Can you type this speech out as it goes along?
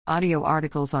Audio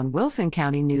articles on Wilson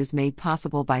County News made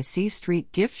possible by C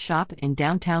Street Gift Shop in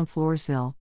downtown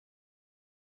Floresville.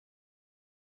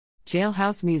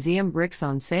 Jailhouse Museum bricks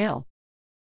on sale.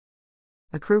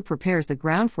 A crew prepares the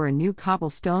ground for a new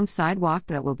cobblestone sidewalk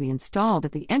that will be installed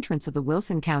at the entrance of the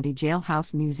Wilson County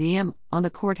Jailhouse Museum on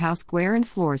the Courthouse Square in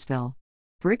Floresville.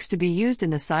 Bricks to be used in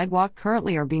the sidewalk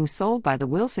currently are being sold by the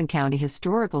Wilson County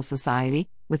Historical Society,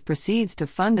 with proceeds to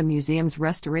fund the museum's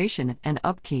restoration and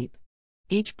upkeep.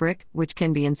 Each brick, which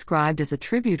can be inscribed as a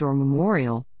tribute or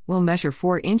memorial, will measure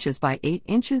 4 inches by 8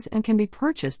 inches and can be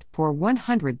purchased for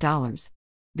 $100.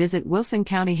 Visit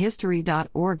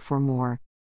wilsoncountyhistory.org for more.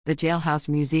 The Jailhouse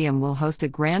Museum will host a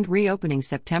grand reopening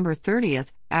September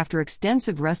 30th after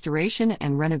extensive restoration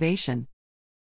and renovation.